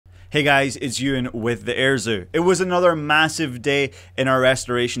Hey guys, it's Ewan with the Air Zoo. It was another massive day in our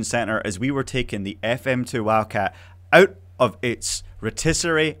restoration centre as we were taking the FM-2 Wildcat out of its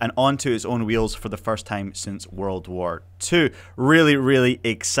rotisserie and onto its own wheels for the first time since World War II. Really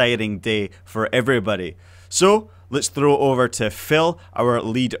exciting day for everybody. So let's throw over to Phil, our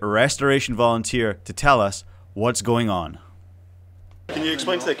lead restoration volunteer, to tell us what's going on. Can you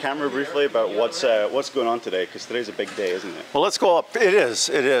explain to the camera briefly about what's going on today? Because today's a big day, isn't it? Well, let's go up. It is.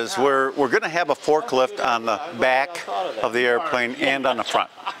 We're going to have a forklift on the back of the airplane and on the front.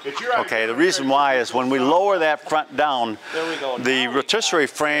 Okay. The reason why is when we lower that front down, the rotisserie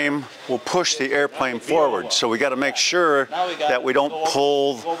frame will push the airplane forward. So we got to make sure that we don't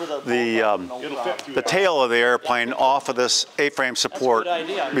pull the tail of the airplane off of this A-frame support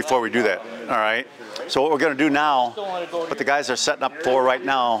before we do that. All right. So what we're going to do now, what the guys are setting up for right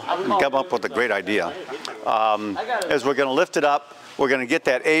now, and come up with a great idea, is we're going to lift it up. We're going to get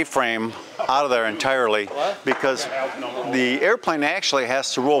that A-frame out of there entirely because the airplane actually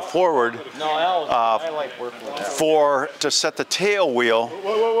has to roll forward to set the tail wheel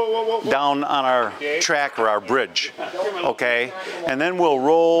down on our track or our bridge, okay? And then we'll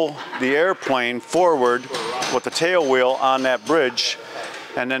roll the airplane forward with the tail wheel on that bridge,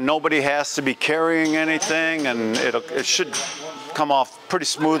 and then nobody has to be carrying anything, and it should come off pretty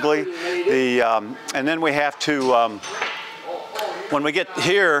smoothly. And then we have to, when we get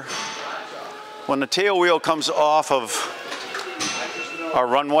here, when the tail wheel comes off of our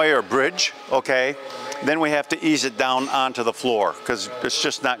runway or bridge, okay, then we have to ease it down onto the floor because it's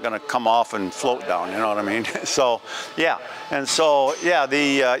just not going to come off and float down, you know what I mean? So, yeah. And so,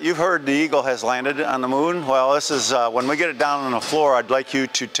 yeah, you've heard the Eagle has landed on the moon. Well, this is, when we get it down on the floor, I'd like you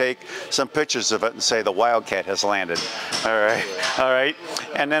to take some pictures of it and say the Wildcat has landed. All right.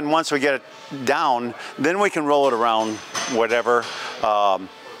 And then once we get it down, then we can roll it around, whatever.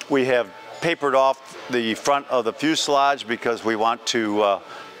 We have papered off the front of the fuselage because we want to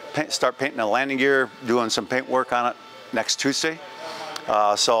start painting the landing gear, doing some paint work on it next Tuesday.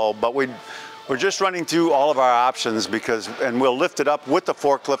 But we're just running through all of our options and we'll lift it up with the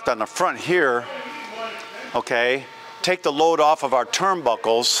forklift on the front here, okay? Take the load off of our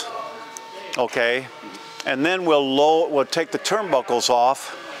turnbuckles, okay? And then we'll take the turnbuckles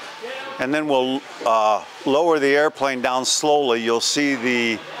off, and then we'll lower the airplane down slowly. You'll see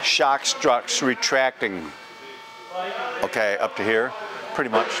the shock struts retracting, okay, up to here. Pretty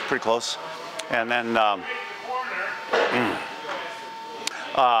close. And then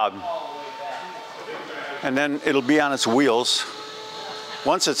it'll be on its wheels.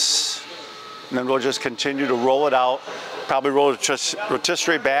 Then we'll just continue to roll it out, probably roll the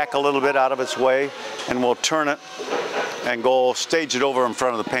rotisserie back a little bit out of its way, and we'll turn it and go stage it over in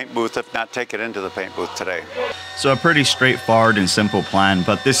front of the paint booth, if not take it into the paint booth today. So a pretty straightforward and simple plan,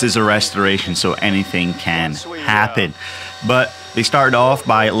 but this is a restoration, so anything can happen. But they started off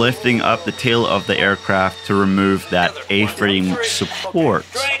by lifting up the tail of the aircraft to remove that A-frame support.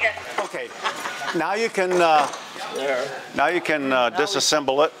 Okay, now you can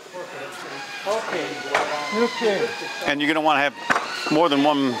disassemble it. Okay. And you're going to want to have more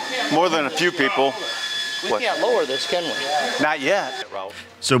than a few people. We can't lower this, can we? Not yet.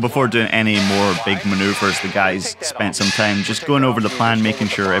 So before doing any more big maneuvers, the guys spent some time just going over the plan, making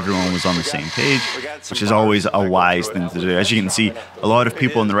sure everyone was on the same page, which is always a wise thing to do. As you can see, a lot of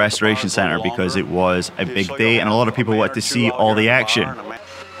people in the restoration center because it was a big day and a lot of people wanted to see all the action.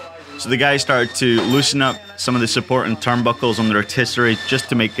 So the guys started to loosen up some of the support and turnbuckles on the rotisserie just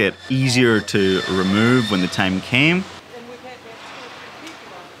to make it easier to remove when the time came.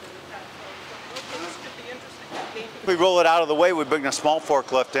 We roll it out of the way, we bring a small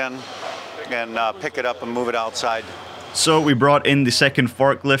forklift in and pick it up and move it outside. So we brought in the second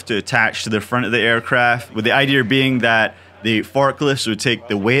forklift to attach to the front of the aircraft, with the idea being that the forklifts would take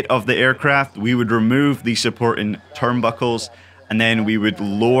the weight of the aircraft, we would remove the supporting turnbuckles, and then we would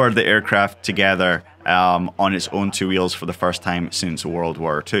lower the aircraft together on its own two wheels for the first time since World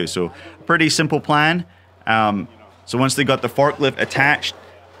War II. So pretty simple plan. So once they got the forklift attached,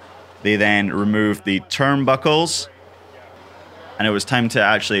 they then removed the turnbuckles, and it was time to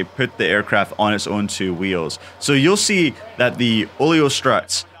actually put the aircraft on its own two wheels. So you'll see that the oleo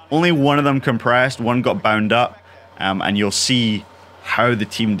struts, only one of them compressed, one got bound up, and you'll see how the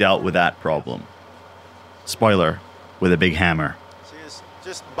team dealt with that problem. Spoiler, with a big hammer. See, it's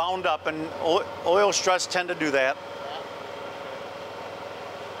just bound up, and oleo struts tend to do that.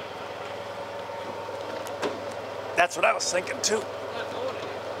 That's what I was thinking too.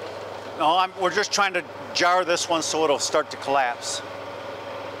 No, we're just trying to jar this one so it'll start to collapse.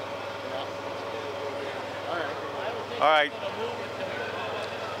 All right.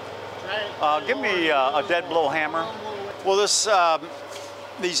 Give me a dead blow hammer. Well, this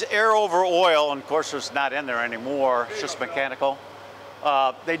these air over oil, and of course it's not in there anymore, it's just mechanical.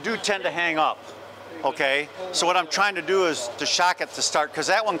 They do tend to hang up, okay? So what I'm trying to do is to shock it to start, because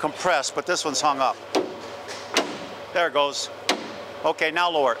that one compressed, but this one's hung up. There it goes. Okay, now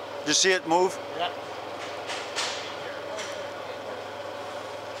lower it. Did you see it move? Yeah.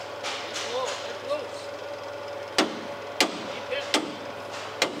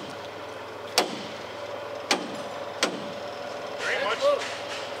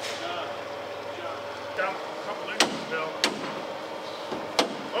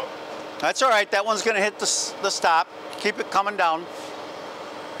 That's all right. That one's going to hit the stop. Keep it coming down.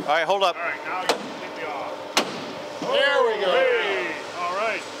 All right, hold up. All right, now you're completely off. There we go. Hey, all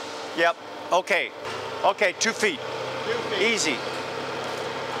right. Yep. Okay. Okay, 2 feet. 2 feet. Easy.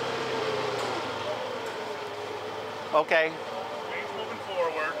 Okay. Things moving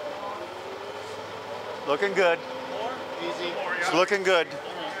forward. Looking good. More? Easy. It's looking good.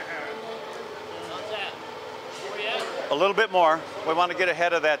 A little bit more. We want to get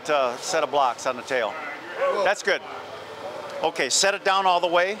ahead of that set of blocks on the tail. That's good. Okay, set it down all the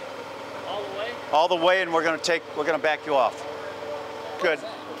way. All the way? All the way, and we're gonna back you off. Good.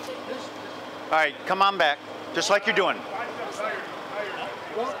 All right, come on back, just like you're doing.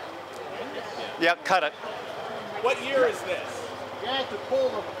 Yeah, cut it. What year is this? You have to pull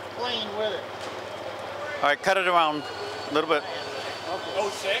the plane with it. All right, cut it around a little bit.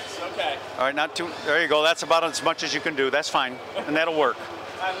 06? Okay. All right, not too. There you go. That's about as much as you can do. That's fine, and that'll work.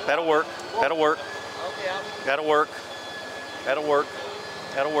 That'll work. That'll work. Okay, That'll work. That'll work.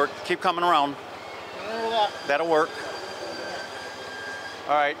 That'll work. Keep coming around. That'll work.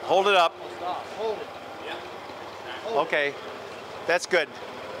 All right, hold it up. Stop. Hold it. Yeah. Okay, that's good.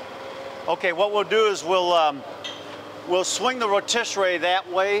 Okay, what we'll do is we'll swing the rotisserie that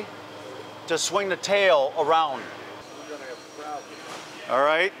way to swing the tail around. All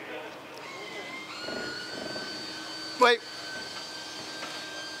right. Wait.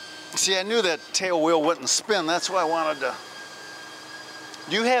 See, I knew that tail wheel wouldn't spin. That's why I wanted to.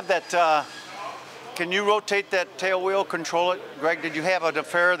 Do you have that? Can you rotate that tail wheel, control it? Greg, did you have an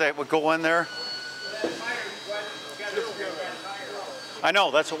affair that would go in there? I know,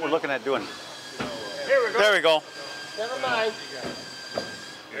 that's what we're looking at doing. Here we go. There we go. Never mind.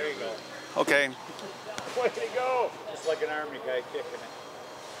 There you go. Okay. Way to go. It's like an army guy kicking it.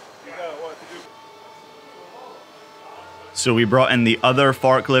 You got what to do. So we brought in the other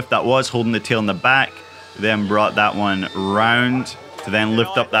forklift that was holding the tail in the back, then brought that one round to then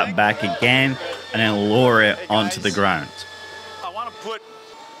lift up that back again and then lower it onto the ground. I want to put,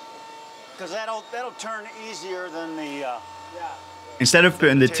 because that'll turn easier than the. Instead of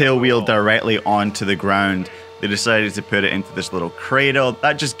putting the tail wheel directly onto the ground, they decided to put it into this little cradle.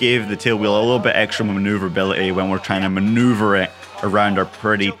 That just gave the tail wheel a little bit extra maneuverability when we're trying to maneuver it around our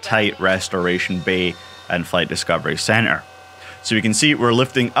pretty tight restoration bay and flight discovery center. So you can see we're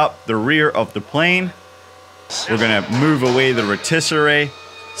lifting up the rear of the plane. We're gonna move away the rotisserie,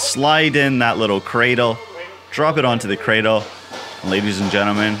 slide in that little cradle, drop it onto the cradle, and ladies and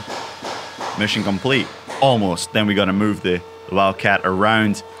gentlemen, mission complete. Almost. Then we gotta move the Wildcat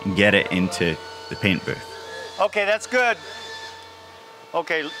around and get it into the paint booth. Okay, that's good.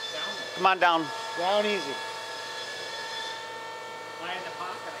 Okay, come on down. Down easy.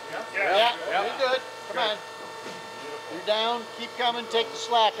 Yeah. You're good. Come on. You're down. Keep coming. Take the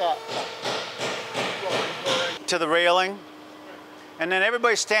slack up. To the railing, and then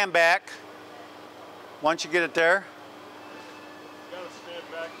everybody stand back. Once you get it there,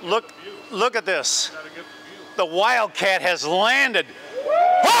 look at this. The Wildcat has landed.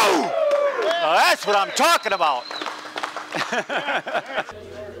 Whoa! Now that's what I'm talking about.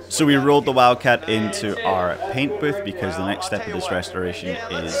 So we rolled the Wildcat into our paint booth because the next step of this restoration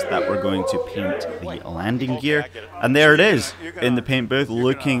is that we're going to paint the landing gear. And there it is in the paint booth,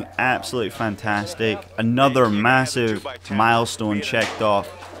 looking absolutely fantastic. Another massive milestone checked off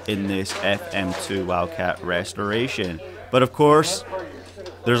in this FM-2 Wildcat restoration. But of course,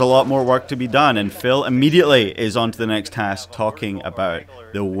 there's a lot more work to be done, and Phil immediately is on to the next task, talking about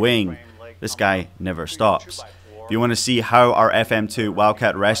the wing. This guy never stops. If you want to see how our FM-2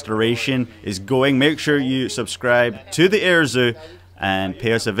 Wildcat restoration is going, make sure you subscribe to the Air Zoo and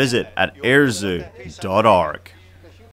pay us a visit at airzoo.org.